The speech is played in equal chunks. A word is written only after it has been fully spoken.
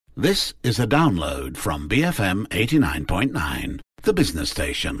This is a download from BFM 89.9, the business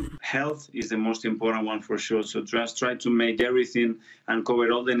station. Health is the most important one for sure. So just try to make everything and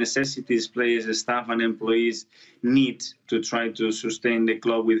cover all the necessities players, staff and employees need to try to sustain the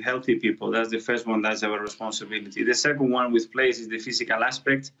club with healthy people. That's the first one. That's our responsibility. The second one with players is the physical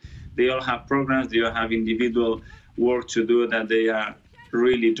aspect. They all have programs. They all have individual work to do that they are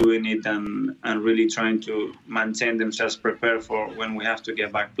really doing it and really trying to maintain themselves prepared for when we have to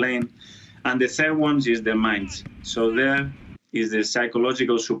get back playing. And the third one is their minds. So there is the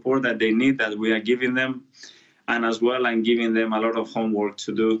psychological support that they need that we are giving them, and as well I'm giving them a lot of homework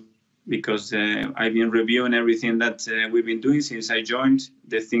to do because I've been reviewing everything that we've been doing since I joined,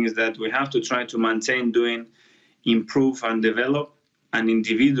 the things that we have to try to maintain doing, improve and develop. And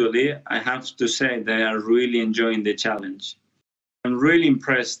individually, I have to say they are really enjoying the challenge. I'm really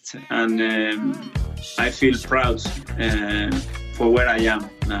impressed and I feel proud for where I am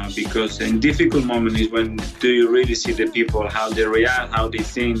now, because in difficult moments is when do you really see the people, how they react, how they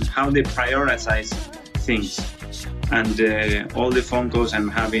think, how they prioritize things. And all the phone calls I'm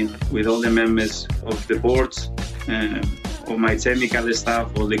having with all the members of the board, of my technical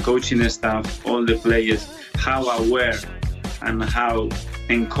staff, all the coaching staff, all the players, how aware and how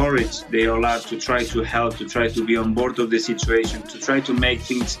encouraged they all are to try to help, to try to be on board of the situation, to try to make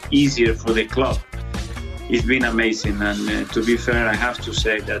things easier for the club. It's been amazing, and to be fair, I have to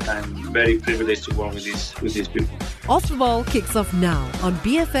say that I'm very privileged to work with these people. Off the Ball kicks off now on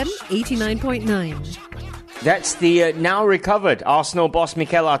BFM 89.9. That's the now recovered Arsenal boss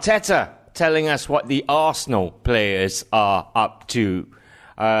Mikel Arteta telling us what the Arsenal players are up to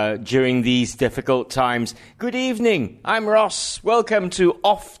during these difficult times. Good evening, I'm Ross. Welcome to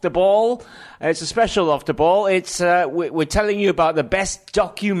Off the Ball. It's a special Off the Ball. It's we're telling you about the best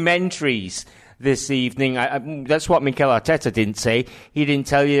documentaries this evening. That's what Mikel Arteta didn't say. He didn't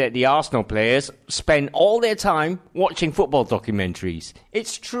tell you that the Arsenal players spend all their time watching football documentaries.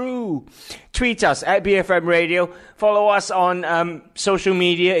 It's true. Tweet us at BFM Radio. Follow us on social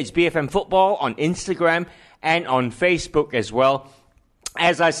media. It's BFM Football on Instagram and on Facebook as well.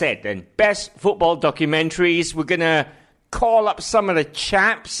 As I said, then, best football documentaries. We're going to call up some of the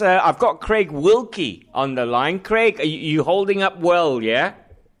chaps. I've got Craig Wilkie on the line. Craig, are you holding up well, yeah?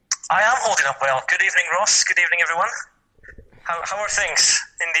 I am holding up well. Good evening, Ross. Good evening, everyone. How are things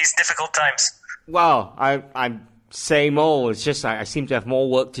in these difficult times? Well, I'm same old. It's just I seem to have more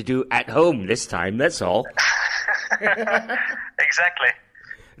work to do at home this time, that's all. Exactly.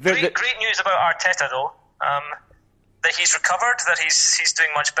 Great news about Arteta, though. That he's recovered, that he's doing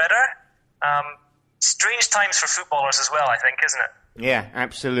much better. Strange times for footballers as well, I think, isn't it? Yeah,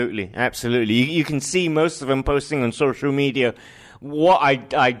 absolutely. You can see most of them posting on social media. What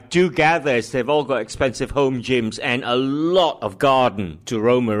I do gather is they've all got expensive home gyms and a lot of garden to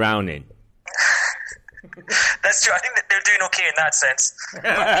roam around in. That's true. I think that they're doing okay in that sense.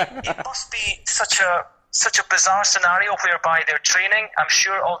 But it must be such a bizarre scenario whereby they're training. I'm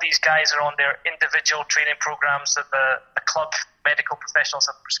sure all these guys are on their individual training programs that the club medical professionals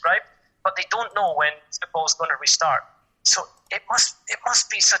have prescribed, but they don't know when football is going to restart. So it must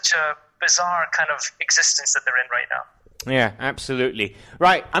be such a bizarre kind of existence that they're in right now. Yeah, absolutely.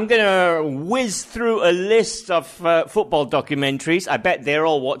 Right, I'm going to whiz through a list of football documentaries. I bet they're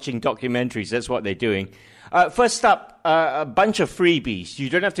all watching documentaries. That's what they're doing. First up, a bunch of freebies.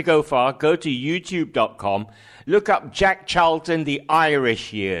 You don't have to go far. Go to youtube.com. Look up Jack Charlton, The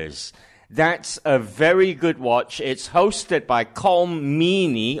Irish Years. That's a very good watch. It's hosted by Colm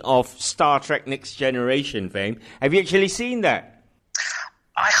Meaney of Star Trek Next Generation fame. Have you actually seen that?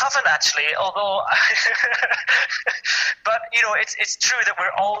 I haven't actually, although, but it's true that we're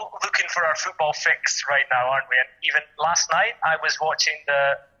all looking for our football fix right now, aren't we? And even last night, I was watching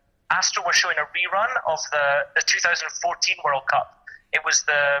Astro were showing a rerun of the 2014 World Cup. It was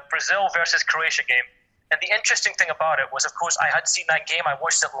the Brazil versus Croatia game. And the interesting thing about it was, of course, I had seen that game. I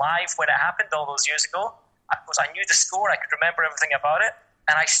watched it live when it happened all those years ago. I knew the score. I could remember everything about it.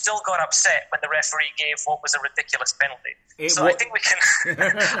 And I still got upset when the referee gave what was a ridiculous penalty. I think we can,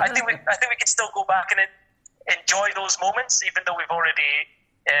 I think we can still go back and enjoy those moments, even though we've already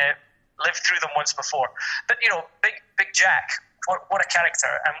lived through them once before. But Big Jack, what a character!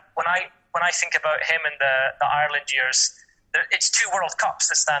 And when I think about him in the Ireland years, it's two World Cups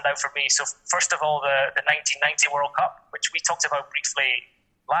that stand out for me. So first of all, the 1990 World Cup, which we talked about briefly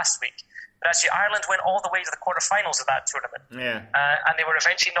last week. But actually, Ireland went all the way to the quarterfinals of that tournament. Yeah. And they were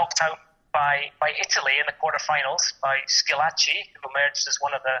eventually knocked out by Italy in the quarterfinals by Schillaci, who emerged as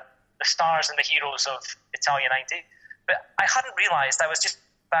one of the stars and the heroes of Italia 90. But I hadn't realised, I was just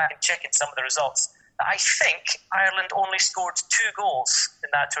back and checking some of the results, I think Ireland only scored 2 goals in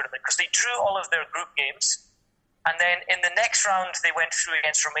that tournament because they drew all of their group games. And then in the next round, they went through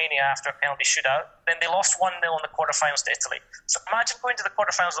against Romania after a penalty shootout. Then they lost 1-0 in the quarterfinals to Italy. So imagine going to the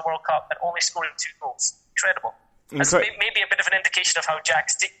quarterfinals of the World Cup and only scoring 2 goals. Incredible. That's maybe a bit of an indication of how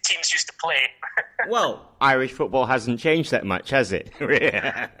Jack's teams used to play. Well, Irish football hasn't changed that much, has it? Okay.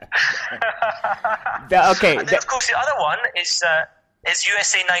 And then, of course, the other one is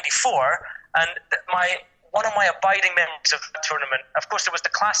USA '94, and one of my abiding memories of that tournament. Of course, there was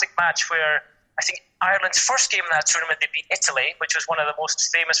the classic match where I think Ireland's first game in that tournament, they beat Italy, which was one of the most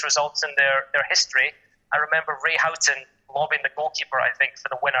famous results in their history. I remember Ray Houghton lobbing the goalkeeper, I think, for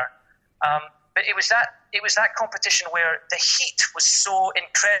the winner. But it was that competition where the heat was so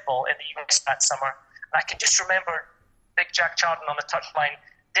incredible in the US that summer. And I can just remember Big Jack Charlton on the touchline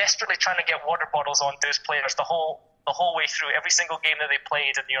desperately trying to get water bottles onto his players the whole way through every single game that they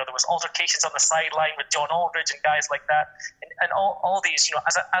played. And there was altercations on the sideline with John Aldridge and guys like that. And all these,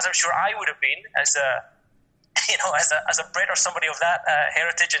 as I'm sure I would have been as a Brit or somebody of that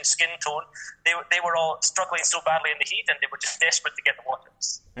heritage and skin tone, they were all struggling so badly in the heat, and they were just desperate to get the water.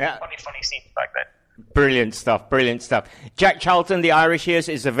 Yeah. Funny scenes back then. Brilliant stuff. Jack Charlton, The Irish Years,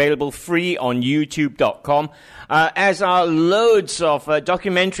 is available free on YouTube.com, as are loads of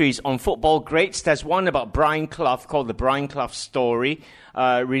documentaries on football greats. There's one about Brian Clough called The Brian Clough Story,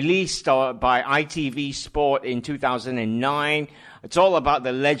 released by ITV Sport in 2009. It's all about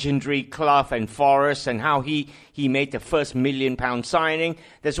the legendary Clough and Forrest and how he made the first £1 million signing.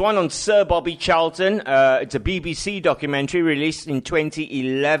 There's one on Sir Bobby Charlton. It's a BBC documentary released in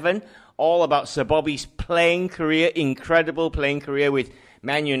 2011, all about Sir Bobby's playing career, incredible playing career with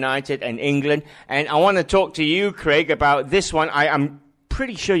Man United and England. And I want to talk to you, Craig, about this one. I'm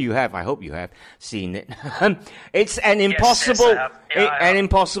pretty sure you have. I hope you have seen it. It's an impossible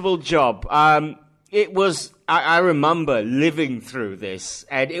job. It was. I remember living through this,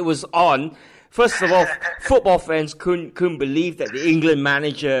 and it was on. First of all, football fans couldn't believe that the England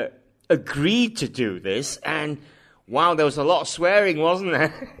manager agreed to do this, and wow, there was a lot of swearing, wasn't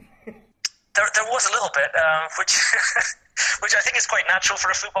there? There was a little bit, which I think is quite natural for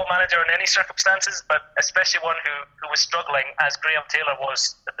a football manager in any circumstances, but especially one who was struggling, as Graham Taylor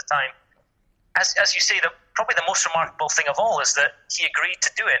was at the time. As you say, probably the most remarkable thing of all is that he agreed to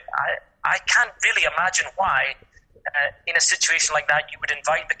do it. I can't really imagine why, in a situation like that, you would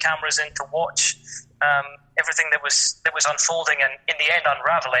invite the cameras in to watch everything that was unfolding and, in the end,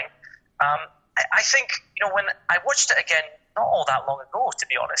 unraveling. I think, when I watched it again, not all that long ago, to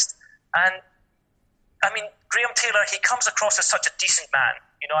be honest, and I mean, Graham Taylor, he comes across as such a decent man.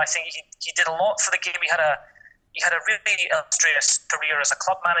 I think he did a lot for the game. He had a really illustrious career as a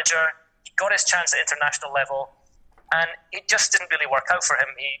club manager. He got his chance at international level, and it just didn't really work out for him.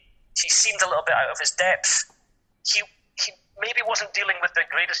 He seemed a little bit out of his depth. He maybe wasn't dealing with the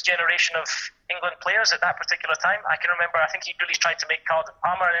greatest generation of England players at that particular time. I can remember, I think he really tried to make Carlton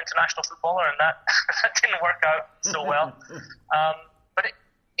Palmer an international footballer, and that didn't work out so well. But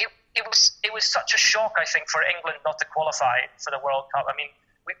it was such a shock, I think, for England not to qualify for the World Cup. I mean,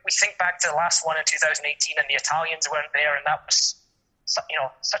 we think back to the last one in 2018, and the Italians weren't there, and that was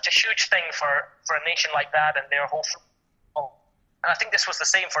such a huge thing for a nation like that and their whole football. And I think this was the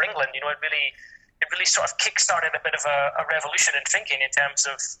same for England. It really sort of kick-started a bit of a revolution in thinking in terms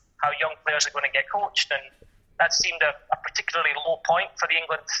of how young players are going to get coached, and that seemed a particularly low point for the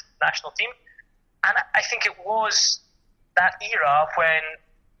England national team. And I think it was that era when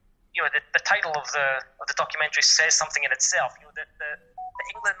the title of the documentary says something in itself. The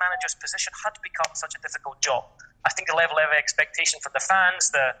England manager's position had become such a difficult job. I think the level of expectation from the fans,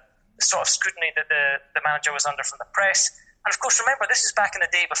 the sort of scrutiny that the manager was under from the press. And of course, remember, this is back in the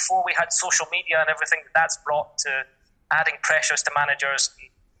day before we had social media and everything that's brought to adding pressures to managers and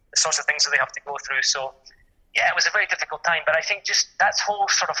the sorts of things that they have to go through. So, yeah, it was a very difficult time. But I think just that whole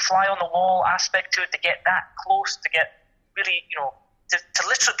sort of fly-on-the-wall aspect to it, to get that close, to get really, to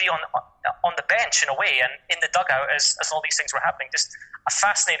literally be on the bench in a way and in the dugout as all these things were happening. Just a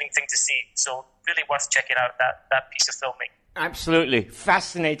fascinating thing to see. So really worth checking out that piece of filming. Absolutely.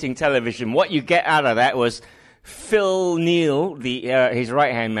 Fascinating television. What you get out of that was Phil Neal, his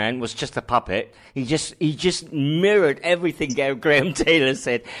right-hand man, was just a puppet. He just mirrored everything Graham Taylor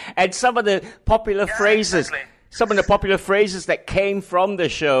said. And some of the popular phrases... Exactly. Some of the popular phrases that came from the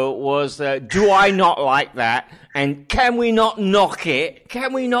show was, do I not like that? And can we not knock it?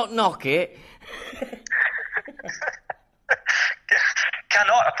 Can we not knock it?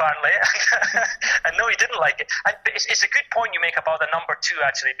 Cannot, apparently. And no, he didn't like it. And it's a good point you make about the number 2,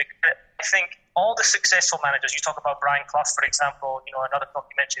 actually, because I think all the successful managers, you talk about Brian Clough, for example, another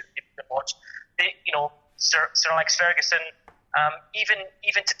documentary that people can watch, Sir Alex Ferguson,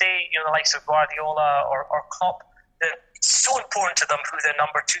 even today, the likes of Guardiola or Klopp, it's so important to them who the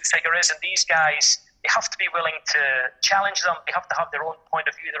number 2 figure is, and these guys, they have to be willing to challenge them. They have to have their own point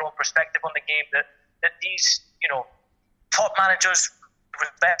of view, their own perspective on the game that these top managers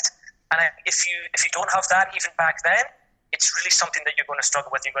respect. And if you don't have that even back then, it's really something that you're going to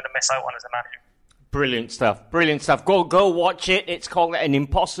struggle with. You're going to miss out on as a manager. Brilliant stuff. Go watch it. It's called An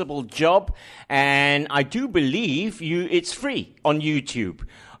Impossible Job, and I do believe it's free on YouTube.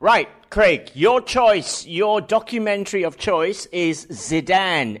 Right, Craig, your choice, your documentary of choice is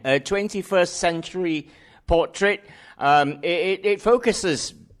Zidane, a 21st century portrait. It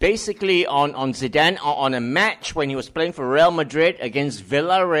focuses basically on Zidane, on a match when he was playing for Real Madrid against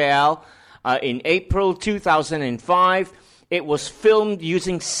Villarreal in April 2005. It was filmed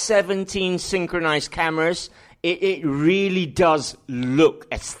using 17 synchronized cameras. It really does look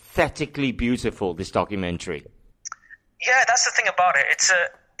aesthetically beautiful, this documentary. Yeah, that's the thing about it.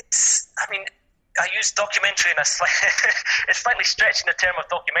 I use documentary in a it's slightly stretching the term of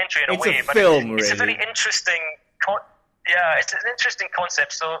documentary in a way, but it's a very interesting. It's an interesting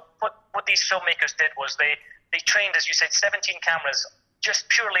concept. So what these filmmakers did was they trained, as you said, 17 cameras just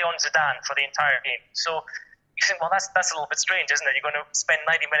purely on Zidane for the entire game. So you think, well, that's a little bit strange, isn't it? You're going to spend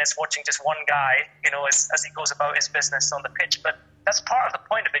 90 minutes watching just one guy, as he goes about his business on the pitch. But that's part of the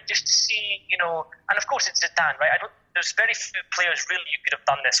point of it, just to see, and of course it's Zidane, right? There's very few players really you could have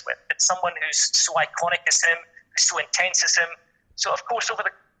done this with. It's someone who's so iconic as him, who's so intense as him. So of course, as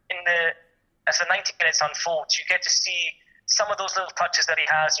the 90 minutes unfolds, you get to see some of those little touches that he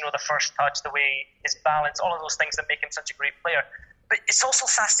has. The first touch, the way his balance, all of those things that make him such a great player. But it's also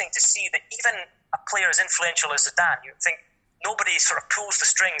fascinating to see that even a player as influential as Zidane, you think nobody sort of pulls the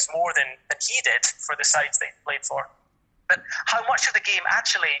strings more than he did for the sides that he played for. But how much of the game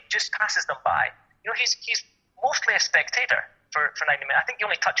actually just passes them by? He's mostly a spectator for 90 minutes. I think he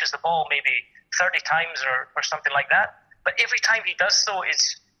only touches the ball maybe 30 times or something like that. But every time he does so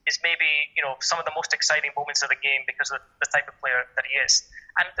is maybe some of the most exciting moments of the game because of the type of player that he is.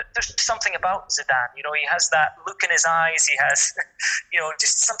 And there's something about Zidane. He has that look in his eyes. He has,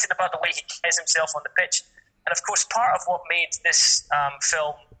 just something about the way he carries himself on the pitch. And of course, part of what made this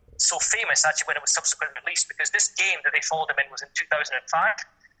film so famous, actually, when it was subsequently released, because this game that they followed him in was in 2005.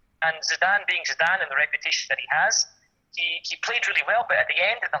 And Zidane, being Zidane and the reputation that he has, he played really well. But at the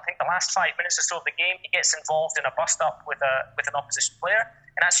end, I think the last 5 minutes or so of the game, he gets involved in a bust-up with an opposition player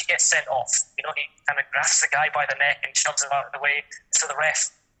and actually gets sent off. He kind of grabs the guy by the neck and shoves him out of the way. So the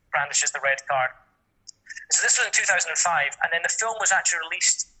ref brandishes the red card. So this was in 2005. And then the film was actually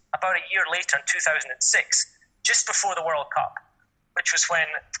released about a year later in 2006, just before the World Cup, which was when,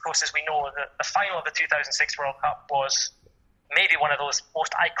 of course, as we know, the final of the 2006 World Cup was maybe one of those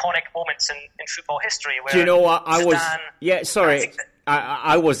most iconic moments in football history. Where do you know what? I was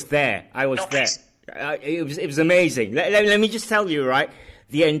there. It was amazing. Let me just tell you, right?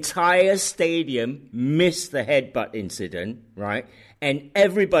 The entire stadium missed the headbutt incident, right? And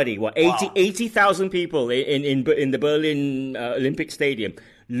everybody, 80,000 people in the Berlin Olympic Stadium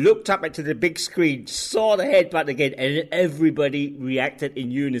looked up to the big screen, saw the headbutt again, and everybody reacted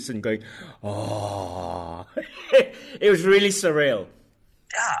in unison, going, "Oh!" It was really surreal.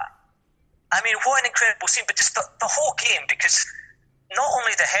 Yeah, I mean, what an incredible scene! But just the whole game, because not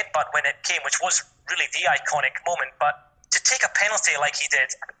only the headbutt when it came, which was really the iconic moment, but to take a penalty like he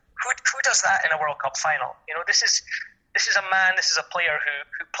did, who does that in a World Cup final? This is a man, this is a player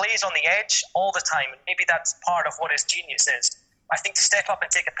who plays on the edge all the time, and maybe that's part of what his genius is. I think to step up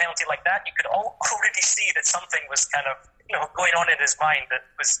and take a penalty like that, you could already see that something was kind of going on in his mind that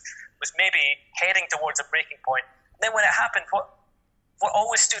was maybe heading towards a breaking point. And then when it happened, what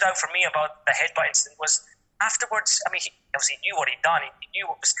always stood out for me about the headbutt incident was afterwards. I mean, he obviously knew what he'd done. He knew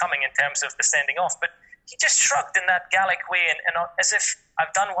what was coming in terms of the sending off, but he just shrugged in that Gallic way and as if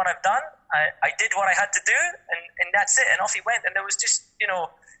I've done what I've done. I did what I had to do, and that's it. And off he went. And there was just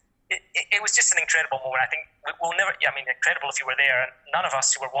It was just an incredible moment. I think we'll never. I mean, incredible if you were there, and none of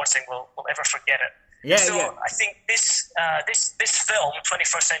us who were watching will ever forget it. I think this film,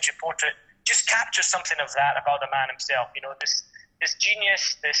 21st Century Portrait, just captures something of that about the man himself. This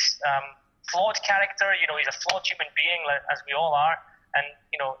genius, this flawed character. He's a flawed human being, as we all are, and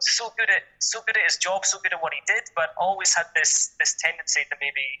so good at his job, so good at what he did, but always had this tendency to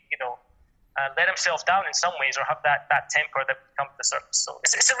maybe let himself down in some ways, or have that temper that would come to the surface. So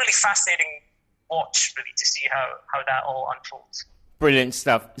it's a really fascinating watch, really, to see how that all unfolds. Brilliant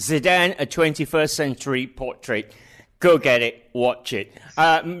stuff. Zidane, a 21st Century Portrait. Go get it. Watch it.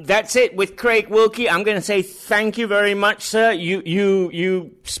 That's it with Craig Wilkie. I'm going to say thank you very much, sir.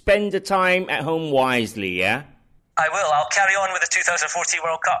 You spend the time at home wisely, yeah? I will. I'll carry on with the 2014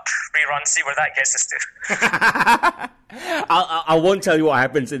 World Cup rerun, see where that gets us to. I won't tell you what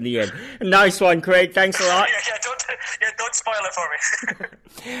happens in the end. Nice one, Craig. Thanks a lot. Don't spoil it for me.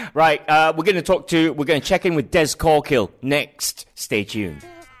 Right, we're going to check in with Des Corkill next. Stay tuned.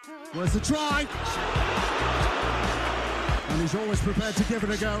 Where's the try? And he's always prepared to give it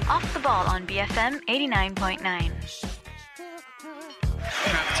a go. Off the ball on BFM 89.9.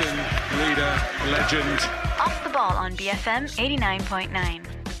 Captain, leader, legend. Off the ball on BFM 89.9.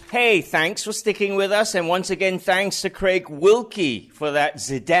 Hey, thanks for sticking with us, and once again, thanks to Craig Wilkie for that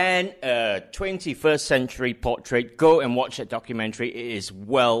Zidane 21st century portrait. Go and watch that documentary. It is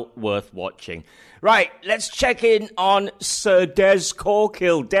well worth watching. Right, let's check in on Sir Des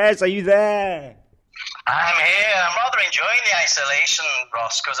Corkill. Des, are you there? I'm here. I'm rather enjoying the isolation,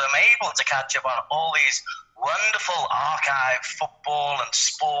 Ross, because I'm able to catch up on all these wonderful archive football and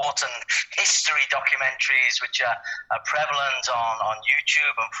sport and history documentaries which are prevalent on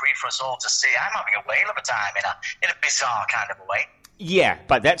YouTube and free for us all to see. I'm having a whale of a time in a bizarre kind of a way. Yeah,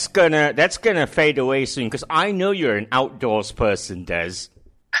 but that's gonna fade away soon, because I know you're an outdoors person, Des.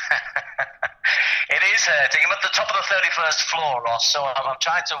 It is hurting. I'm at the top of the 31st floor, Ross, so I'm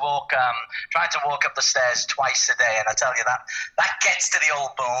trying to walk up the stairs twice a day, and I tell you that gets to the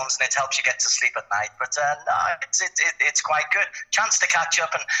old bones and it helps you get to sleep at night. But no, it's quite good. Chance to catch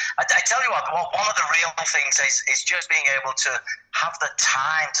up, and I tell you what, one of the real things is just being able to have the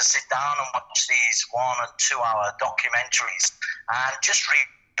time to sit down and watch these 1 and 2 hour documentaries and just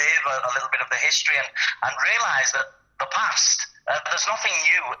relive a little bit of the history and realise that the past, there's nothing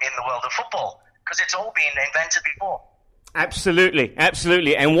new in the world of football, because it's all been invented before. Absolutely,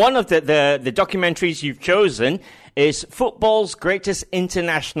 absolutely. And one of the documentaries you've chosen is Football's Greatest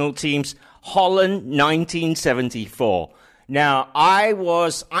International Teams, Holland 1974. Now, I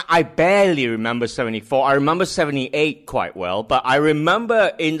barely remember 74. I remember 78 quite well, but I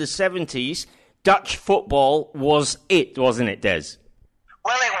remember in the 70s, Dutch football was it, wasn't it, Des?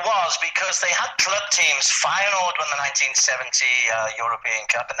 Well, it was, because they had club teams. Feyenoord won the 1970 European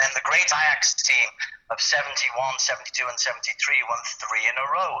Cup, and then the great Ajax team of 71, 72 and 73 won 3 in a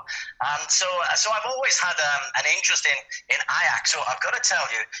row. And so I've always had an interest in Ajax. So I've got to tell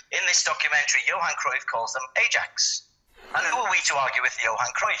you, in this documentary, Johan Cruyff calls them Ajax. And who are we to argue with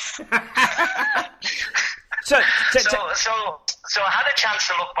Johan Cruyff? So I had a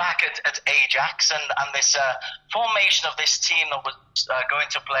chance to look back at Ajax and this formation of this team that was going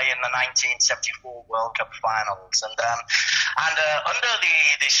to play in the 1974 World Cup finals. And under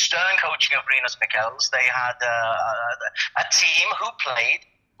the stern coaching of Rinus Michels, they had a team who played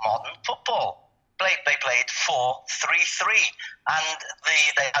modern football. They played 4-3-3, and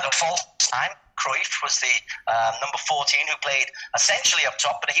they had a false nine. Cruyff was the number 14 who played essentially up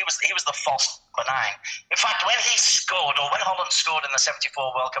top, but he was the false number 9. In fact, when Holland scored in the 74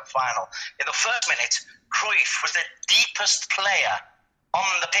 World Cup final, in the first minute, Cruyff was the deepest player on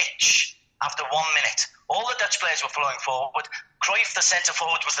the pitch after 1 minute. All the Dutch players were flowing forward. Cruyff, the centre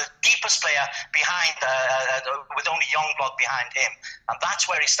forward, was the deepest player behind, with only Youngblood behind him. And that's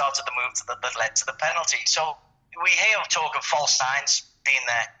where he started the move that led to the penalty. So we hear talk of false signs, been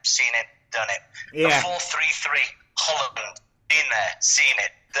there, seen it, done it. Yeah. The 4-3-3, Holland, been there, seen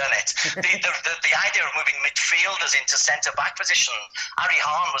it, done it. The idea of moving midfielders into centre-back position. Harry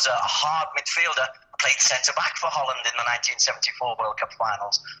Hahn was a hard midfielder, played centre-back for Holland in the 1974 World Cup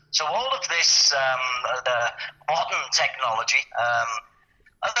finals. So all of this, the modern technology,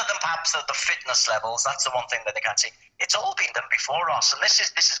 other than perhaps the fitness levels, that's the one thing that they can't see. It's all been done before us, and this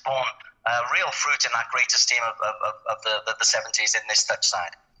is borne real fruit in that greatest team of the 70s in this Dutch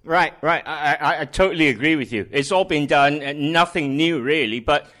side. Right. I totally agree with you. It's all been done, nothing new really.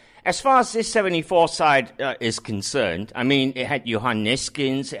 But as far as this 74 side is concerned, I mean, it had Johan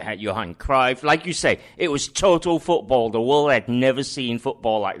Neeskens, it had Johan Cruyff. Like you say, it was total football. The world had never seen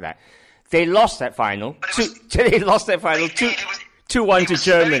football like that. They lost that final. 2-1 to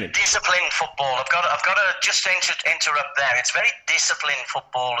Germany. Very disciplined football. I've got to just interrupt there. It's very disciplined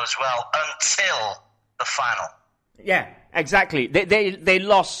football as well until the final. Yeah, exactly. They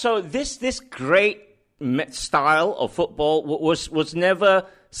lost. So this great style of football was never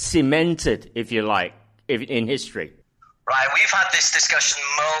cemented, if you like, in history. Right, we've had this discussion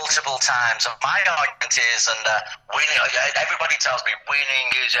multiple times. My argument is, winning, everybody tells me winning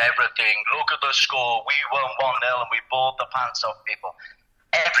is everything. Look at the score. We won 1-0 and we bored the pants off people.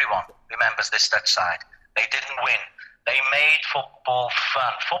 Everyone remembers this Dutch side. They didn't win. They made football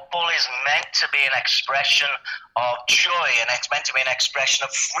fun. Football is meant to be an expression of joy, and it's meant to be an expression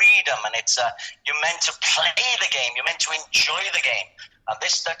of freedom, and you're meant to play the game, you're meant to enjoy the game. And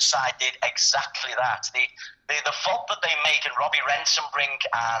this Dutch side did exactly that. The fault that they make, and Robbie Rensenbrink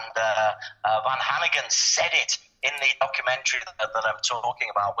and Van Hannigan said it in the documentary that I'm talking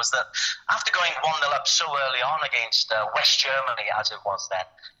about, was that after going 1-0 up so early on against West Germany, as it was then,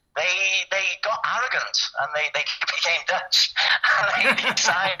 they got arrogant and they became Dutch, and they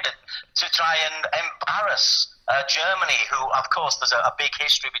decided to try and embarrass Germany, who, of course, there's a big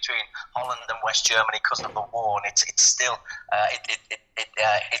history between Holland and West Germany because of the war, and it's still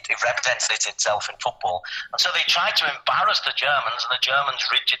it represents itself in football. And so they tried to embarrass the Germans, and the Germans'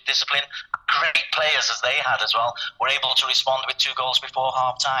 rigid discipline, great players as they had as well, were able to respond with 2 goals before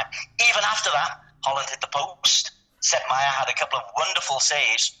half-time. Even after that, Holland hit the post. Sepp Maier had a couple of wonderful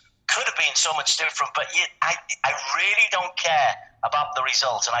saves. Could have been so much different, but I really don't care about the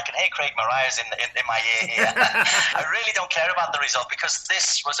result. And I can hear Craig Marias in my ear here. I really don't care about the result, because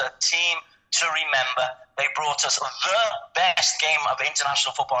this was a team to remember. They brought us the best game of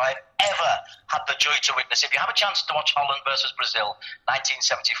international football I've ever had the joy to witness. If you have a chance to watch Holland versus Brazil,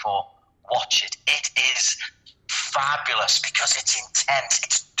 1974, watch it. It is fabulous because it's intense,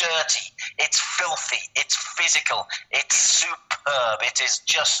 it's dirty, it's filthy, it's physical, it's superb. It is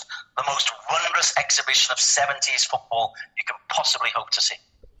just the most wondrous exhibition of 70s football you can possibly hope to see.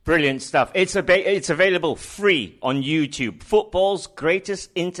 Brilliant stuff. It's available free on YouTube. Football's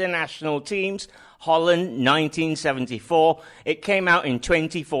greatest international teams, Holland 1974. It came out in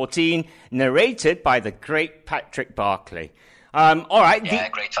 2014, narrated by the great Patrick Barclay. All right. Yeah,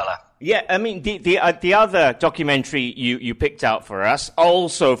 great fella. Yeah, I mean, the other documentary you picked out for us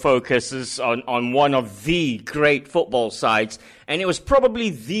also focuses on one of the great football sides, and it was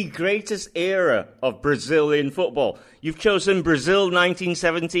probably the greatest era of Brazilian football. You've chosen Brazil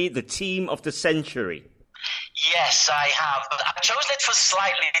 1970, the team of the century. Yes, I have. But I've chosen it for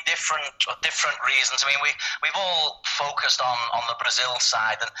slightly different reasons. I mean, we've all focused on the Brazil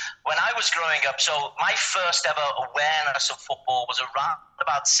side. And when I was growing up, so my first ever awareness of football was around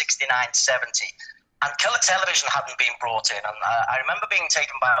about 69, 70. And colour television hadn't been brought in. And I remember being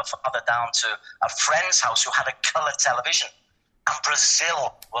taken by my father down to a friend's house who had a colour television. And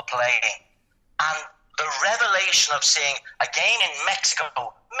Brazil were playing. And the revelation of seeing a game in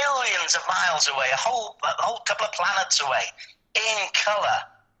Mexico, millions of miles away, a whole couple of planets away, in colour.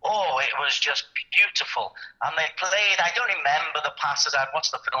 Oh, it was just beautiful. And they played, I don't remember the passes, I'd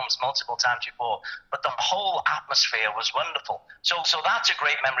watched the films multiple times before, but the whole atmosphere was wonderful. So that's a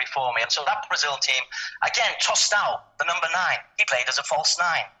great memory for me. And so that Brazil team, again, Tostão, the number 9, he played as a false 9.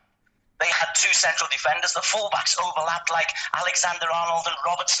 They had 2 central defenders. The fullbacks overlapped like Alexander-Arnold and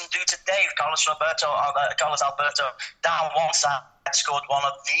Robertson do today. Carlos Alberto down one side scored one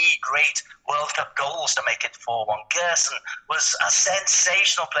of the great World Cup goals to make it 4-1. Gerson was a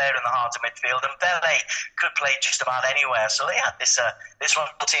sensational player in the heart of midfield, and Pelé could play just about anywhere. So they had this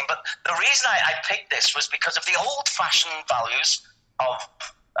wonderful team. But the reason I picked this was because of the old-fashioned values of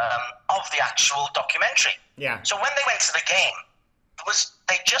the actual documentary. Yeah. So when they went to the game,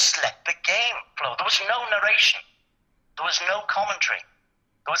 they just let the game flow. There was no narration. There was no commentary.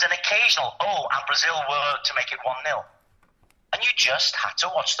 There was an occasional, and Brazil were to make it 1-0. And you just had to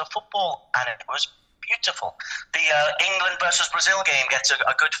watch the football, and it was beautiful. The England versus Brazil game gets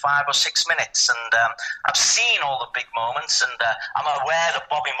a good 5 or 6 minutes, and I've seen all the big moments, and I'm aware that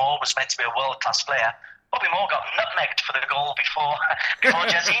Bobby Moore was meant to be a world-class player. Bobby Moore got nutmegged for the goal before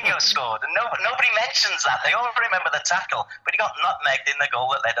Jairzinho scored. And nobody mentions that. They all remember the tackle, but he got nutmegged in the goal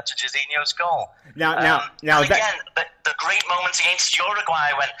that led up to Jairzinho's goal. Now, the great moments against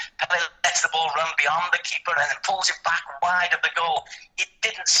Uruguay when Pelé lets the ball run beyond the keeper and then pulls it back wide of the goal. He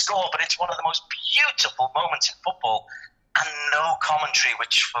didn't score, but it's one of the most beautiful moments in football. And no commentary,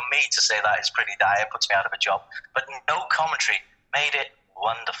 which for me to say that is pretty dire, puts me out of a job. But no commentary made it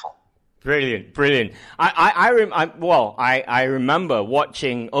wonderful. Brilliant. I remember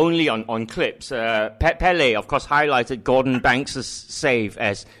watching only on clips. Pelé, of course, highlighted Gordon Banks' save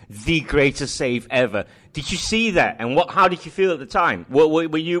as the greatest save ever. Did you see that? And how did you feel at the time?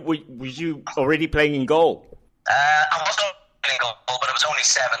 Were you already playing in goal? I wasn't playing goal, but it was only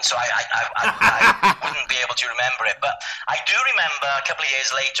 7, so I wouldn't be able to remember it. But I do remember a couple of years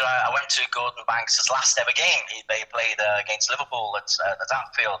later, I went to Gordon Banks' last ever game. They played against Liverpool at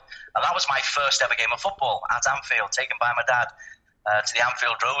Anfield. And that was my first ever game of football at Anfield, taken by my dad to the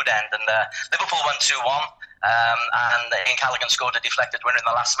Anfield Road end. And Liverpool won 2-1, and Ian Callaghan scored a deflected winner in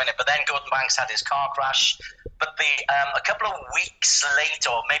the last minute. But then Gordon Banks had his car crash. But a couple of weeks later,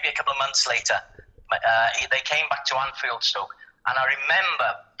 or maybe a couple of months later, They came back to Anfield, Stoke, and I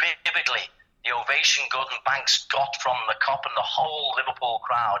remember vividly the ovation Gordon Banks got from the Kop and the whole Liverpool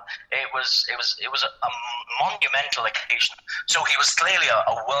crowd. It was a monumental occasion. So he was clearly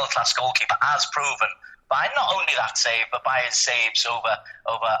a world-class goalkeeper, as proven by not only that save, but by his saves over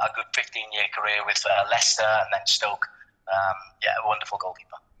a good 15-year career with Leicester and then Stoke. A wonderful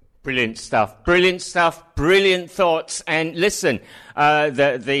goalkeeper. Brilliant stuff, brilliant thoughts. And listen,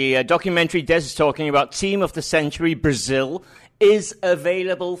 the documentary Des is talking about, Team of the Century Brazil, is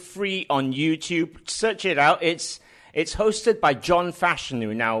available free on YouTube. Search it out. It's hosted by John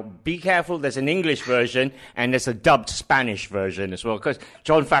Fashanu. Now, be careful, there's an English version and there's a dubbed Spanish version as well, because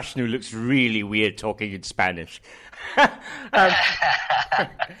John Fashanu looks really weird talking in Spanish. And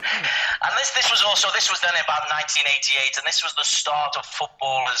this was done in about 1988, and this was the start of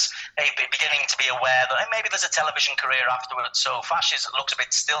footballers beginning to be aware that maybe there's a television career afterwards. So Fash looks a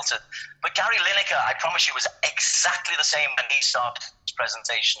bit stilted, but Gary Lineker, I promise you, was exactly the same when he started his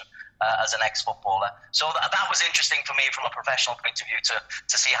presentation as an ex-footballer. So that was interesting for me from a professional point of view to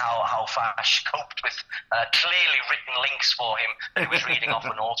see how Fash coped with clearly written links for him that he was reading off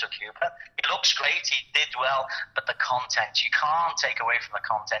an autocue. But it looks great, he did well, but the content, you can't take away from the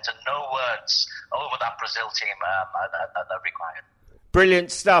content, and no words over that Brazil team are required. Brilliant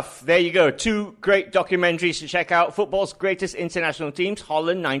stuff. There you go. 2 great documentaries to check out. Football's greatest international teams,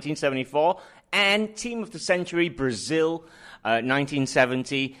 Holland 1974, and Team of the Century Brazil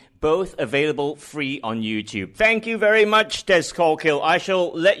 1970. Both available free on YouTube. Thank you very much, Des Corkill. I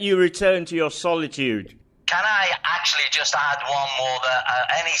shall let you return to your solitude. Can I actually just add one more,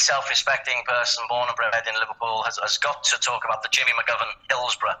 that any self-respecting person born and bred in Liverpool has got to talk about the Jimmy McGovern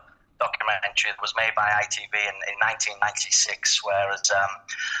Hillsborough documentary that was made by ITV in 1996, whereas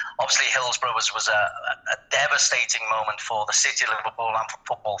obviously Hillsborough was a devastating moment for the city of Liverpool and for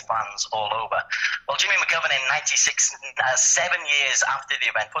football fans all over. Well, Jimmy McGovern in 96, 7 years after the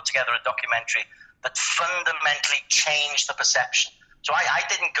event, put together a documentary that fundamentally changed the perception. So I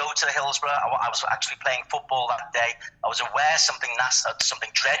didn't go to the Hillsborough. I was actually playing football that day. I was aware something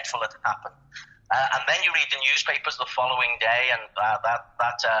dreadful had happened. And then you read the newspapers the following day, and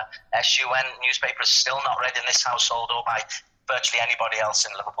that SUN newspaper is still not read in this household or by virtually anybody else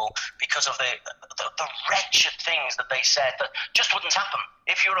in Liverpool because of the wretched things that they said that just wouldn't happen.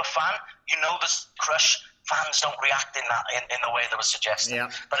 If you're a fan, you know this crush. Fans don't react in the way that was suggested.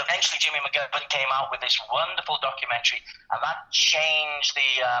 Yeah. But eventually, Jimmy McGovern came out with this wonderful documentary, and that changed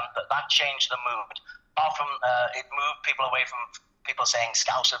the mood. Apart from it moved people away from people saying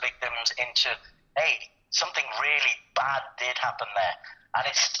Scouser victims into, hey, something really bad did happen there. And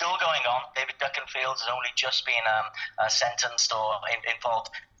it's still going on. David Duckenfield has only just been sentenced or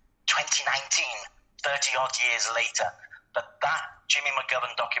involved 2019, 30-odd years later. But that Jimmy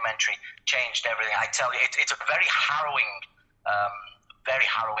McGovern documentary changed everything. I tell you, it's a very harrowing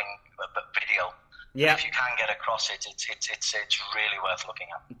video. Yeah. If you can get across it, it's really worth looking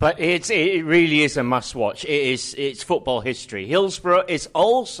at. But it really is a must-watch. It's football history. Hillsborough is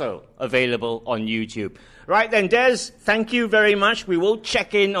also available on YouTube. Right then, Des, thank you very much. We will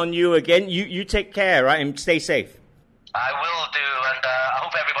check in on you again. You take care, right, and stay safe. I will do, and I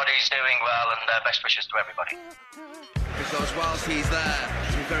hope everybody's doing well, and best wishes to everybody. Because whilst he's there,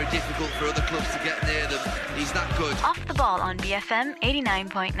 it's been very difficult for other clubs to get near them. He's that good. Off the Ball on BFM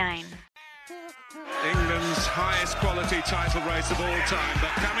 89.9. England's highest quality title race of all time,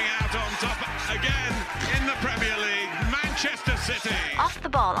 but coming out on top again in the Premier League, Manchester City. Off the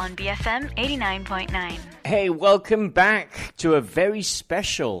Ball on BFM 89.9. Hey, welcome back to a very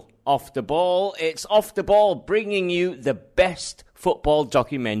special Off the Ball. It's Off the Ball, bringing you the best football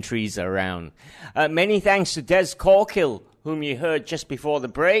documentaries around. Many thanks to Des Corkill, whom you heard just before the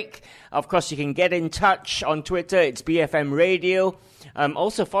break. Of course, you can get in touch on Twitter. It's BFM Radio.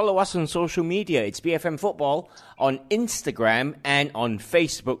 Also, follow us on social media. It's BFM Football on Instagram and on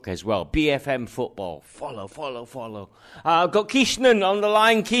Facebook as well. BFM Football. Follow. I've got Kishnan on the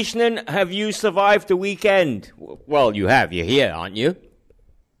line. Kishnan, have you survived the weekend? Well, you have. You're here, aren't you?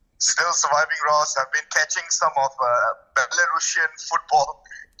 Still surviving, Ross. I've been catching some of Belarusian football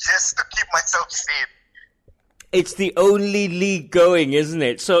just to keep myself sane. It's the only league going, isn't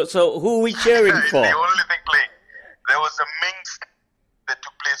it? So who are we cheering for? It's the only thing playing. There was a Minsk that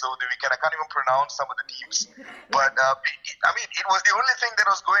took place over the weekend. I can't even pronounce some of the teams. But, it was the only thing that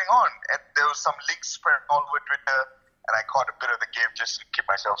was going on. And there was some links spread all over Twitter, and I caught a bit of the game just to keep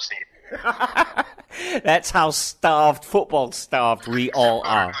myself sane. That's how football starved we all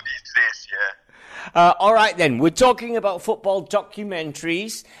are. These days, yeah. All right, then. We're talking about football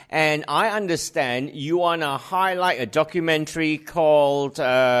documentaries, and I understand you want to highlight a documentary called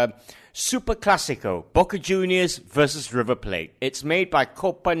Super Classico, Boca Juniors versus River Plate. It's made by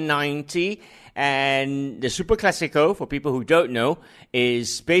Copa 90, and the Super Classico, for people who don't know,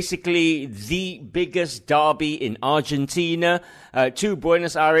 is basically the biggest derby in Argentina. Two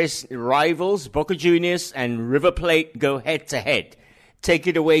Buenos Aires rivals, Boca Juniors and River Plate, go head-to-head. Take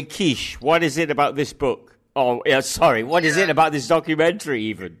it away, Kish. What is it about this book? What is it about this documentary,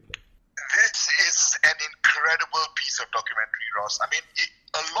 even? This is an incredible piece of documentary, Ross. I mean,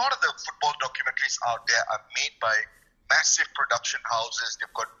 a lot of the football documentaries out there are made by massive production houses.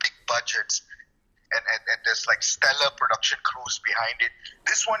 They've got big budgets, and there's like stellar production crews behind it.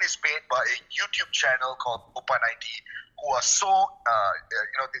 This one is made by a YouTube channel called Copa 90, who are so,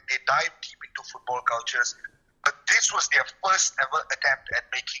 they dive deep into football cultures. But this was their first ever attempt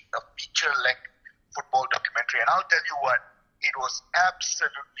at making a feature-length football documentary. And I'll tell you what, it was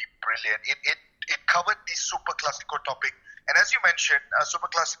absolutely brilliant. It covered the Super Classico topic. And as you mentioned, Super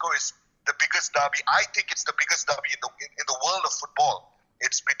Classico is the biggest derby. I think it's the biggest derby in the world of football.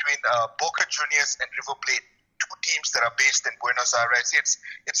 It's between Boca Juniors and River Plate, two teams that are based in Buenos Aires.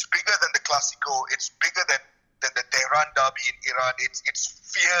 It's bigger than the Classico. It's bigger than the Tehran derby in Iran. It's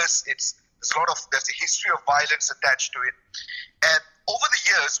fierce. There's a history of violence attached to it. And over the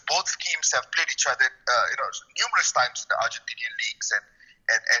years, both teams have played each other, numerous times in the Argentinian leagues, and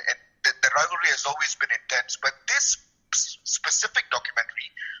the rivalry has always been intense. But this specific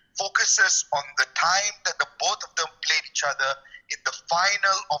documentary focuses on the time that the both of them played each other in the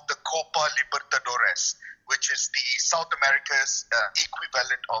final of the Copa Libertadores, which is the South America's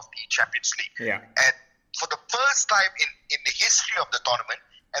equivalent of the Champions League. Yeah. And for the first time in the history of the tournament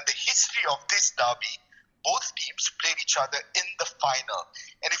and the history of this derby, both teams played each other in the final.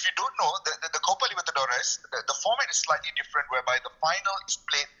 And if you don't know, the Copa Libertadores, the format is slightly different, whereby the final is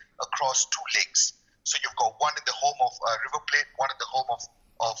played across two legs. So you've got one in the home of River Plate, one in the home of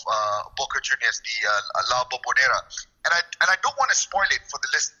Boca Juniors, the La Bombonera. And I don't want to spoil it for the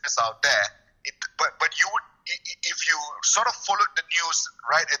listeners out there, but you would, if you sort of followed the news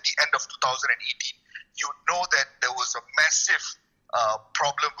right at the end of 2018, you know that there was a massive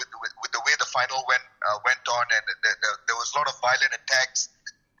problem with the way the final went on, and there was a lot of violent attacks.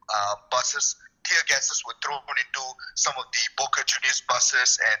 Tear gases were thrown into some of the Boca Juniors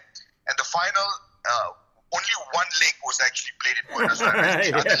buses, and the final, only one leg was actually played in Buenos Aires.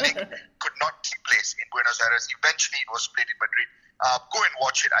 The other leg could not take place in Buenos Aires. Eventually, it was played in Madrid. Go and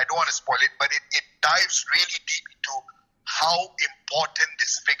watch it. I don't want to spoil it, but it dives really deep into how important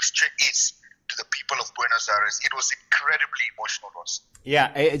this fixture is to the people of Buenos Aires. It was incredibly emotional, Ross.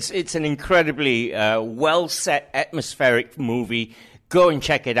 Yeah, it's an incredibly well-set, atmospheric movie. Go and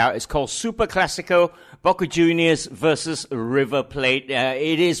check it out. It's called Super Classico, Boca Juniors versus River Plate.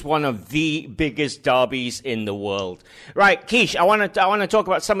 It is one of the biggest derbies in the world. Right, Kish, I want to talk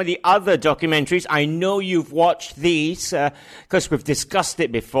about some of the other documentaries. I know you've watched these because we've discussed it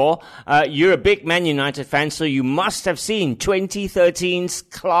before. You're a big Man United fan, so you must have seen 2013's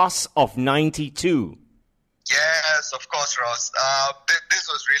Class of 92. Yes, of course, Ross. This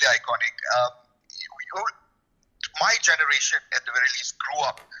was really iconic. My generation, at the very least, grew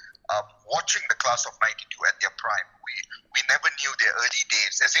up watching the Class of 92 at their prime. We never knew their early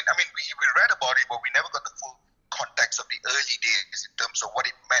days. We read about it, but we never got the full context of the early days in terms of what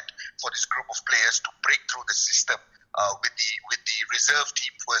it meant for this group of players to break through the system with the reserve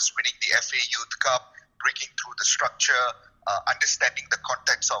team first winning the FA Youth Cup, breaking through the structure, understanding the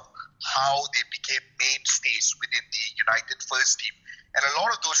context of how they became mainstays within the United first team. And a lot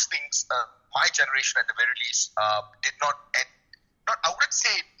of those things, my generation at the very least, did not, I wouldn't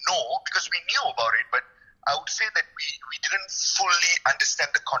say no, because we knew about it, but I would say that we didn't fully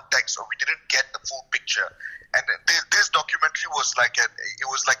understand the context, or we didn't get the full picture. And this documentary was like a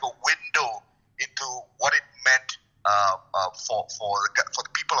window into what it meant for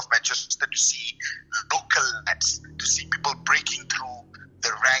the people of Manchester to see local lads, to see people breaking through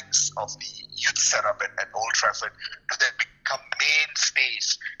the ranks of the youth setup at Old Trafford, to then become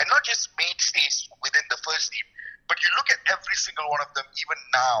mainstays, and not just mainstays within the first team, but you look at every single one of them. Even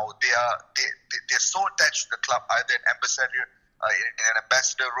now, they're so attached to the club, either an ambassador in an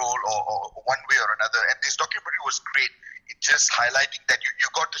ambassador role, or one way or another. And this documentary was great in just highlighting that you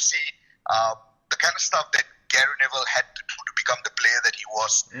got to see the kind of stuff that Gary Neville had to do to become the player that he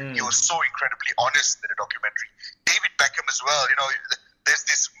was. He was so incredibly honest in the documentary. David Beckham as well. There's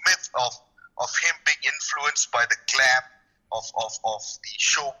this myth of him being influenced by the glam of the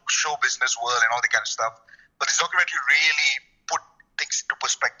show business world and all that kind of stuff. But this documentary really put things into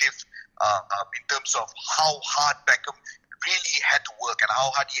perspective in terms of how hard Beckham really had to work and how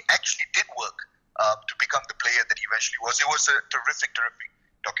hard he actually did work to become the player that he eventually was. It was a terrific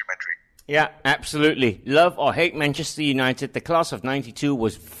documentary. Yeah, absolutely. Love or hate Manchester United, the class of 92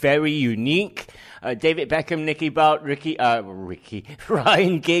 was very unique. David Beckham, Nicky Butt,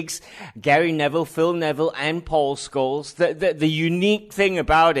 Ryan Giggs, Gary Neville, Phil Neville, and Paul Scholes. The unique thing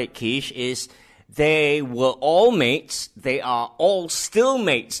about it, Keish, is they were all mates. They are all still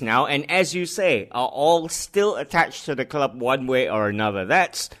mates now, and as you say, are all still attached to the club one way or another.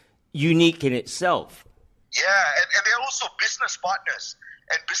 That's unique in itself. Yeah, and they're also business partners.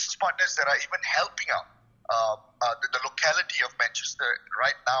 And business partners that are even helping out the locality of Manchester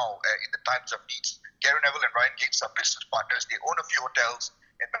right now in the times of needs. Gary Neville and Ryan Giggs are business partners. They own a few hotels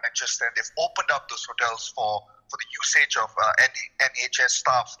in Manchester, and they've opened up those hotels for the usage of NHS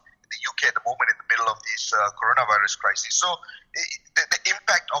staff in the UK at the moment in the middle of this coronavirus crisis. So the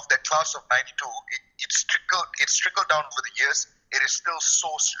impact of that class of 92, it's trickled down over the years. It is still so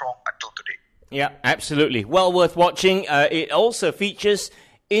strong until today. Yeah, absolutely. Well worth watching. It also features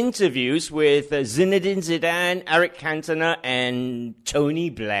interviews with Zinedine Zidane, Eric Cantona, and Tony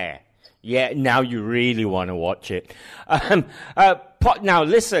Blair. Yeah, now you really want to watch it. Now,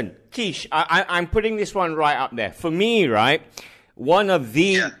 listen, Keish, I'm putting this one right up there. For me, right, one of the...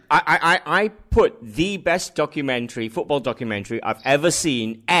 Yeah. I put the best football documentary I've ever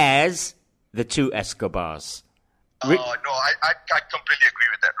seen as The Two Escobars. No, I completely agree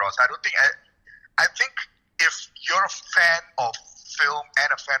with that, Ross. I think if you're a fan of film and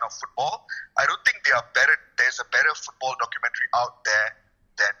a fan of football, I don't think there's a better football documentary out there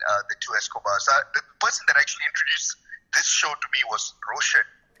than The Two Escobars. The person that actually introduced this show to me was Roshan.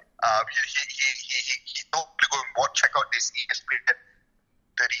 He told me to go and check out this ESPN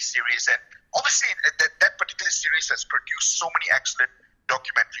 30 series, and obviously that particular series has produced so many excellent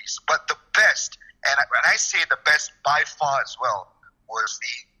documentaries. But the best, and when I say the best by far as well, was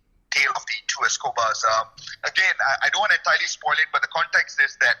the Tale of the Two Escobars. Again, I don't want to entirely spoil it, but the context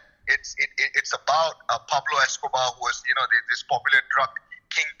is that it's about Pablo Escobar, who was this popular drug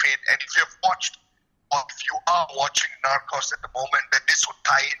kingpin. And if you are watching Narcos at the moment, then this would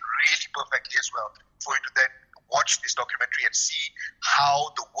tie in really perfectly as well for you to then watch this documentary and see how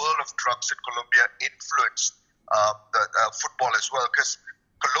the world of drugs in Colombia influenced the football as well. Because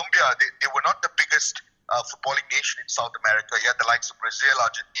Colombia, they were not the biggest footballing nation in South America. You had the likes of Brazil,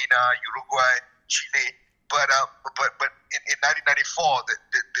 Argentina, Uruguay, Chile. But in 1994,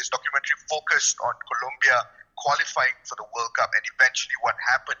 this documentary focused on Colombia qualifying for the World Cup and eventually what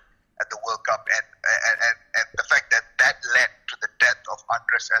happened at the World Cup and the fact that led to the death of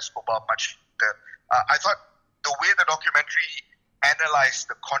Andres Escobar much later. I thought the way the documentary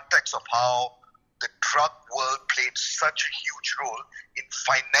analyzed the context of how the drug world played such a huge role in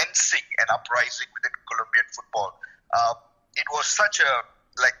financing an uprising within Colombian football. It was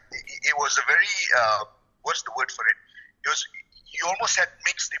it was a very, what's the word for it? You almost had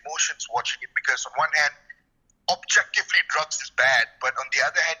mixed emotions watching it, because on one hand, objectively drugs is bad, but on the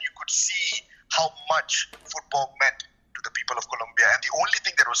other hand, you could see how much football meant to the people of Colombia. And the only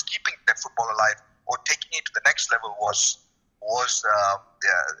thing that was keeping that football alive or taking it to the next level was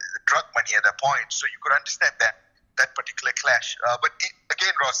the drug money at that point. So you could understand that particular clash. But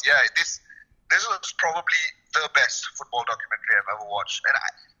again, Ross, this was probably the best football documentary I've ever watched.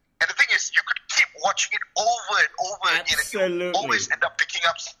 And the thing is, you could keep watching it over and over again, and you always end up picking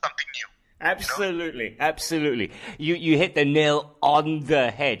up something new. Absolutely, absolutely. You hit the nail on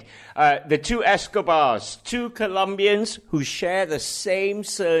the head. The two Escobars, two Colombians who share the same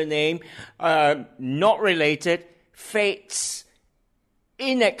surname, not related, fates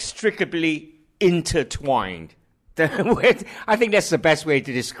inextricably intertwined. I think that's the best way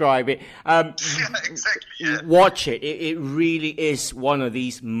to describe it. Exactly. Yeah. Watch it. It really is one of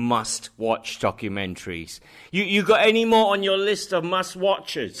these must-watch documentaries. You got any more on your list of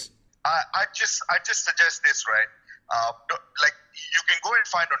must-watches? I just suggest this, right? You can go and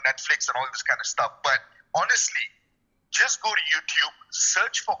find on Netflix and all this kind of stuff, but honestly, just go to YouTube,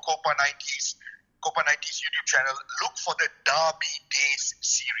 search for Copa 90's YouTube channel, look for the Derby Days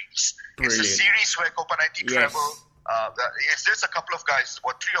series. Brilliant. It's a series where Copa 90 travel. It's just a couple of guys,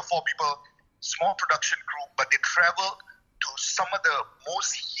 about 3 or 4 people, small production crew, but they travel to some of the most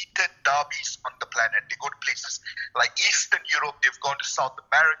heated derbies on the planet. They go to places like Eastern Europe, they've gone to South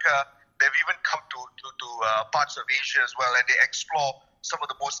America, they've even come to parts of Asia as well, and they explore some of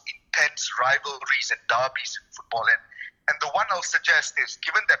the most intense rivalries and derbies in football. And the one I'll suggest is,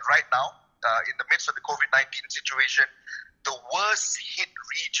 given that right now, in the midst of the COVID-19 situation, the worst hit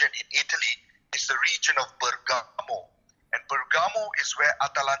region in Italy is the region of Bergamo. And Bergamo is where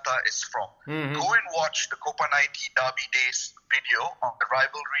Atalanta is from. Mm-hmm. Go and watch the Copa 90 Derby Days video on the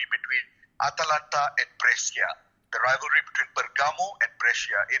rivalry between Atalanta and Brescia. the rivalry between Bergamo and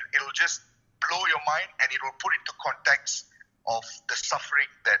Brescia. It'll just blow your mind, and it will put into context of the suffering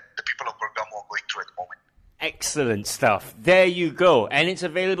that the people of Bergamo are going through at the moment. Excellent stuff. There you go. And it's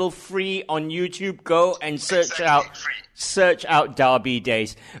available free on YouTube. Go and search out Derby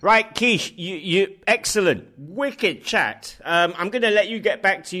Days. Right, Keish, you excellent. Wicked chat. I'm going to let you get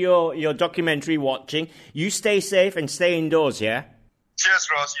back to your documentary watching. You stay safe and stay indoors, yeah? Cheers,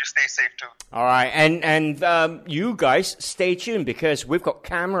 Ross. You stay safe too. All right. And you guys stay tuned because we've got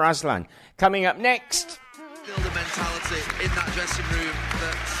Cam Raslan coming up next. Build a mentality in that dressing room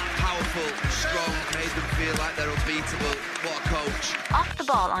that's powerful, strong, made them feel like they're unbeatable. What a coach. Off the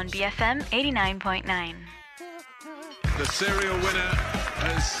Ball on BFM 89.9. The serial winner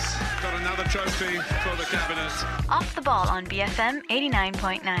has got another trophy for the cabinet. Off the Ball on BFM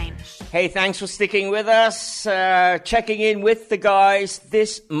 89.9. Hey, thanks for sticking with us. Checking in with the guys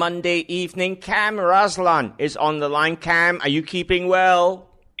this Monday evening. Cam Raslan is on the line. Cam, are you keeping well?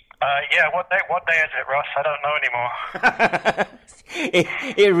 Yeah, what day is it, Ross? I don't know anymore.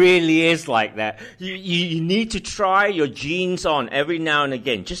 It really is like that. You need to try your jeans on every now and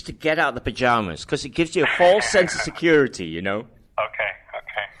again just to get out of the pajamas because it gives you a false sense of security, you know? Okay.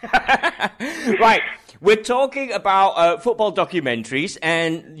 Right. We're talking about football documentaries,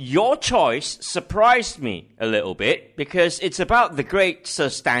 and your choice surprised me a little bit because it's about the great Sir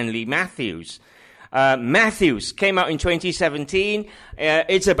Stanley Matthews. Matthews came out in 2017.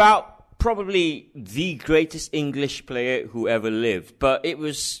 It's about probably the greatest English player who ever lived. But it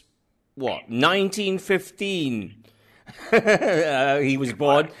was, 1915 he was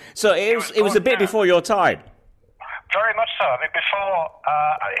born. So it was a bit before your time. Very much so. I mean, before...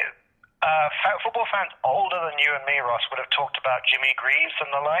 football fans older than you and me, Ross, would have talked about Jimmy Greaves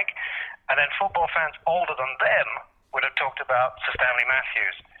and the like. And then football fans older than them would have talked about Sir Stanley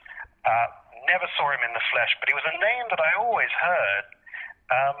Matthews. Never saw him in the flesh, but he was a name that I always heard.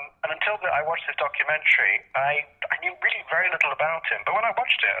 And until I watched this documentary, I knew really very little about him. But when I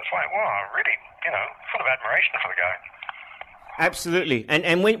watched it, I was like, wow, really, full of admiration for the guy. Absolutely.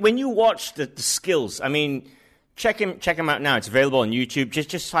 And when you watch the skills, I mean, check him out now. It's available on YouTube.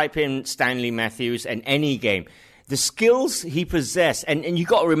 Just type in Stanley Matthews and any game. The skills he possessed, and you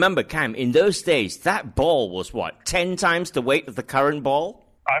got to remember, Cam, in those days, that ball was 10 times the weight of the current ball?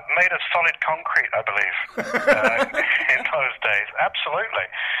 Made of solid concrete, I believe, in those days. Absolutely.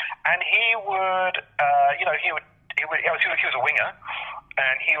 And he would, he was a winger,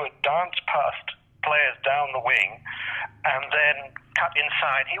 and he would dance past players down the wing and then cut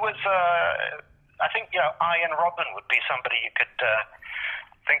inside. He was, I think, Ian Robin would be somebody you could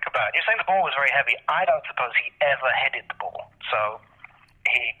think about. You're saying the ball was very heavy. I don't suppose he ever headed the ball. So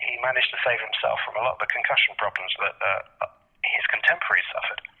he managed to save himself from a lot of the concussion problems that his contemporaries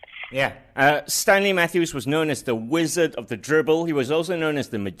suffered. Yeah. Stanley Matthews was known as the Wizard of the Dribble. He was also known as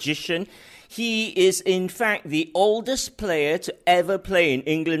the Magician. He is, in fact, the oldest player to ever play in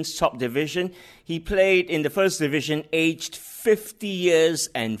England's top division. He played in the first division aged 50 years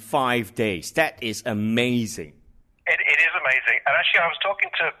and 5 days. That is amazing. It is amazing. And actually, I was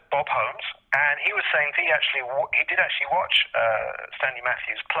talking to Bob Holmes, and he was saying he did actually watch Stanley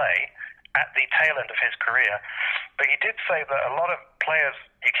Matthews play at the tail end of his career. But he did say that a lot of players,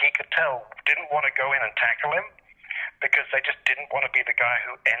 he could tell, didn't want to go in and tackle him because they just didn't want to be the guy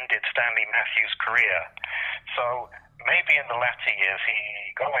who ended Stanley Matthews' career. So maybe in the latter years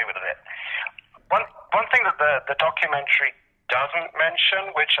he got away with it. One thing that the documentary doesn't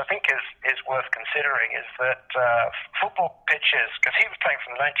mention, which I think is worth considering, is that football pitches, because he was playing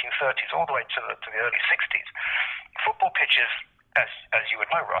from the 1930s all the way to the early 60s, football pitches, as you would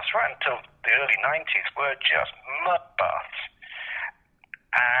know, Ross, right until the early 90s, were just mud baths.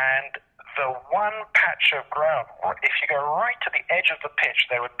 And the one patch of ground, if you go right to the edge of the pitch,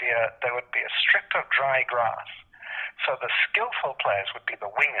 there would be a strip of dry grass. So the skillful players would be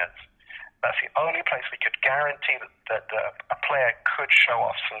the wingers. That's the only place we could guarantee that a player could show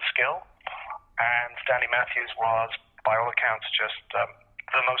off some skill. And Stanley Matthews was, by all accounts, just the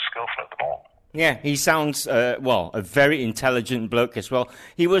most skillful of them all. Yeah, he sounds, a very intelligent bloke as well.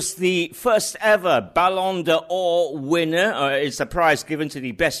 He was the first ever Ballon d'Or winner. It's a prize given to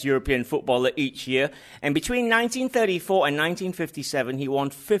the best European footballer each year. And between 1934 and 1957, he won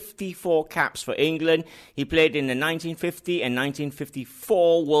 54 caps for England. He played in the 1950 and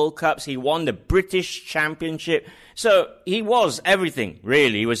 1954 World Cups. He won the British Championship. So he was everything,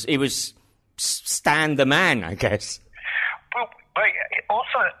 really. He was Stan the man, I guess. But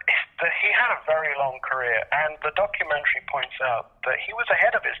also, he had a very long career, and the documentary points out that he was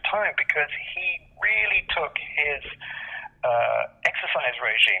ahead of his time because he really took his exercise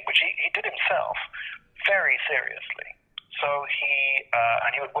regime, which he did himself, very seriously. So he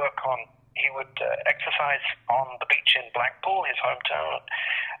would exercise on the beach in Blackpool, his hometown,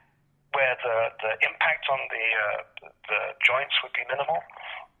 where the impact on the joints would be minimal.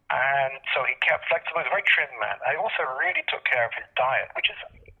 And so he kept flexible. He was a very trim man. He also really took care of his diet, which is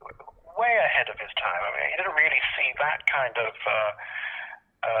way ahead of his time. I mean, he didn't really see that kind of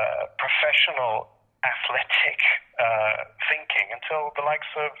professional athletic thinking until the likes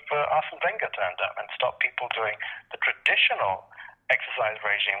of Arsene Wenger turned up and stopped people doing the traditional exercise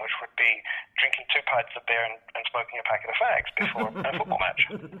regime, which would be drinking 2 pints of beer and smoking a packet of fags before a football match.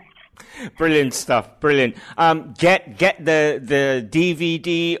 Brilliant stuff, brilliant. Get the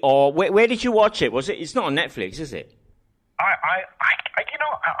DVD, or where did you watch it? It's not on Netflix, is it? I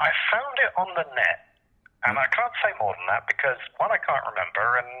found it on the net, and I can't say more than that because one, I can't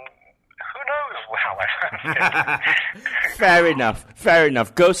remember, and who knows how I found it. Fair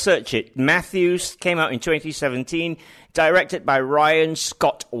enough. Go search it. Matthews came out in 2017, directed by Ryan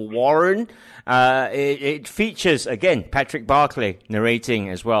Scott Warren. It features, again, Patrick Barclay narrating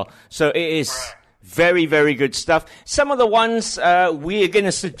as well. So it is very, very good stuff. Some of the ones we are going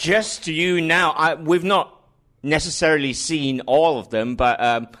to suggest to you now, we've not necessarily seen all of them,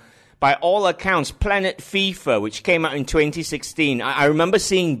 but by all accounts, Planet FIFA, which came out in 2016, I remember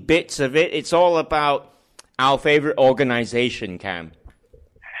seeing bits of it. It's all about our favorite organization, Cam.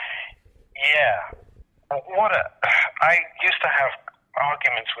 Yeah. I used to have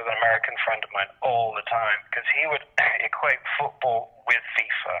arguments with an American friend of mine all the time because he would equate football with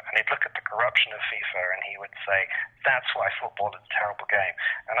FIFA, and he'd look at the corruption of FIFA and he would say, that's why football is a terrible game.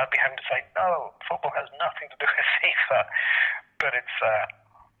 And I'd be having to say, no, football has nothing to do with FIFA. But it's,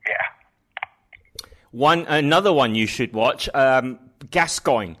 Another one you should watch,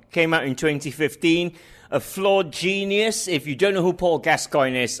 Gascoigne, came out in 2015. A flawed genius. If you don't know who Paul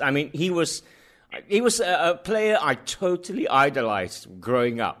Gascoigne is, I mean, he was a player I totally idolized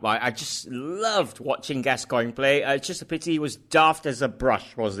growing up. I just loved watching Gascoigne play. It's just a pity he was daft as a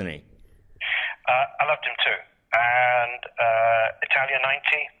brush, wasn't he? I loved him too. And Italia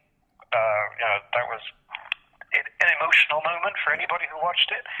 90, that was an emotional moment for anybody who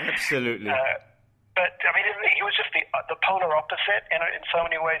watched it. Absolutely. But, I mean, he was just the polar opposite in so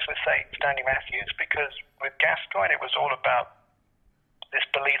many ways with, say, Stanley Matthews, because with Gascoigne, it was all about this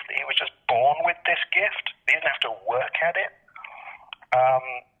belief that he was just born with this gift. He didn't have to work at it.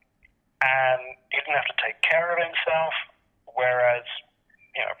 And he didn't have to take care of himself, whereas,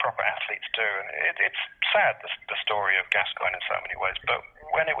 proper athletes do. And it's sad, the story of Gascoigne in so many ways. But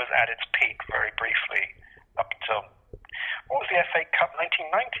when it was at its peak, very briefly, up until, what was the FA Cup,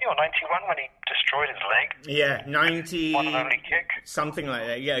 1990 or 91, when he destroyed his leg? Yeah, 90... One and only kick. Something like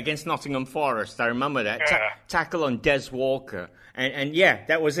that, yeah, against Nottingham Forest. I remember that. Yeah. Tackle on Des Walker. And yeah,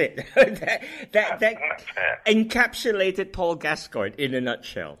 that was it. that encapsulated Paul Gascoigne in a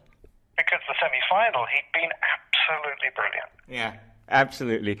nutshell. Because the semi-final, he'd been absolutely brilliant. Yeah,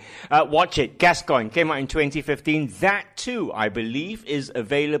 absolutely. Watch it. Gascoigne came out in 2015. That too, I believe, is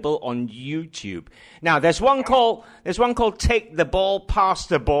available on YouTube. Now, there's one called Take the Ball, Pass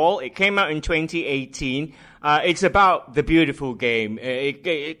the Ball. It came out in 2018. It's about the beautiful game.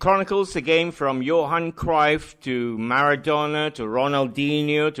 It chronicles the game from Johan Cruyff to Maradona to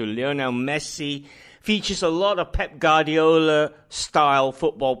Ronaldinho to Lionel Messi. Features a lot of Pep Guardiola style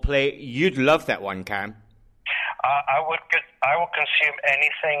football play. You'd love that one, Cam. I will consume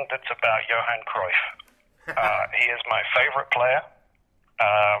anything that's about Johan Cruyff. He is my favorite player.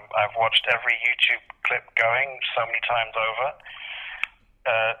 I've watched every YouTube clip going so many times over.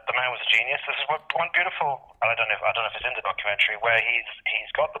 The man was a genius. This is one beautiful. I don't know if it's in the documentary where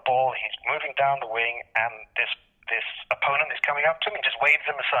he's got the ball, he's moving down the wing, and this opponent is coming up to him and just waves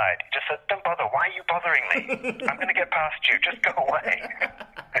him aside. He just says, "Don't bother. Why are you bothering me? I'm going to get past you. Just go away."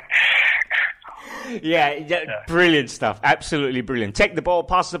 Yeah, brilliant stuff. Absolutely brilliant. Take the Ball,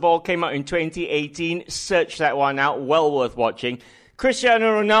 Pass the Ball came out in 2018. Search that one out. Well worth watching.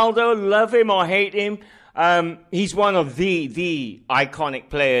 Cristiano Ronaldo, love him or hate him, he's one of the iconic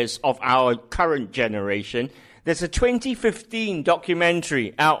players of our current generation. There's a 2015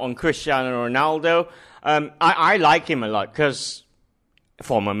 documentary out on Cristiano Ronaldo. I like him a lot because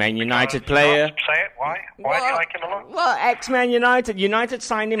former Man United player. Say it. Why? Why do you like him a lot? Well, ex-Man United. United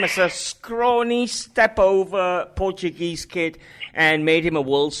signed him as a scrawny, step-over Portuguese kid and made him a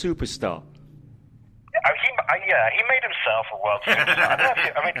world superstar. He made himself a world superstar.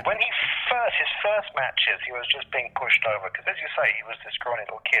 When his first matches, he was just being pushed over because, as you say, he was this scrawny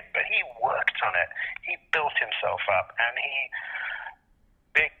little kid. But he worked on it. He built himself up, and he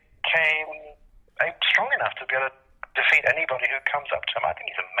became strong enough to be able to defeat anybody who comes up to him. I think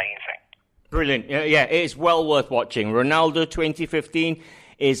he's amazing. Brilliant. Yeah, it is well worth watching. Ronaldo 2015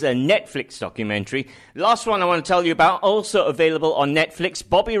 is a Netflix documentary. Last one I want to tell you about, also available on Netflix,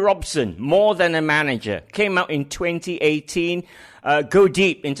 Bobby Robson, More Than a Manager. Came out in 2018. Go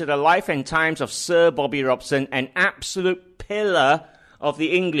deep into the life and times of Sir Bobby Robson, an absolute pillar of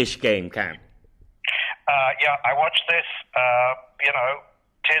the English game, Cam. Yeah, I watched this,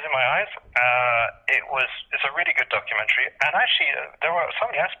 tears in my eyes. It's a really good documentary. And actually, there were so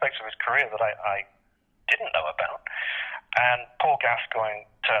many aspects of his career that I didn't know about. And Paul Gascoigne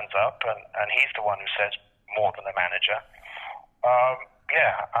turns up, and he's the one who says More Than a Manager.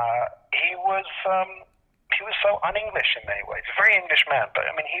 He was so un-English in many ways. A very English man, but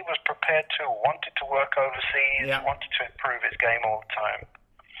I mean, he was prepared to, wanted to work overseas, wanted to improve his game all the time.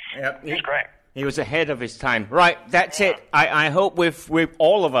 Yep. He was great. He was ahead of his time. Right, that's it. I hope with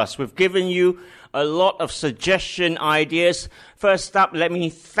all of us, we've given you a lot of suggestion ideas. First up, let me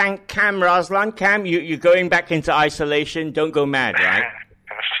thank Cam Raslan. Cam, you're going back into isolation. Don't go mad, right?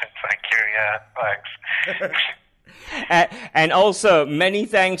 Thank you, thanks. And also, many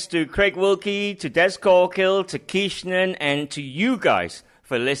thanks to Craig Wilkie, to Des Corkill, to Keishnan, and to you guys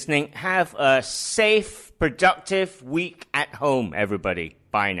for listening. Have a safe, productive week at home, everybody.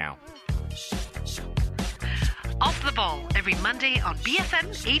 Bye now. Off the Ball, every Monday on BFM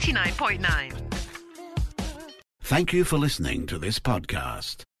 89.9. Thank you for listening to this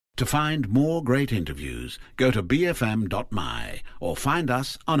podcast. To find more great interviews, go to bfm.my or find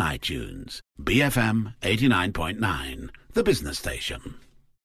us on iTunes. BFM 89.9, the business station.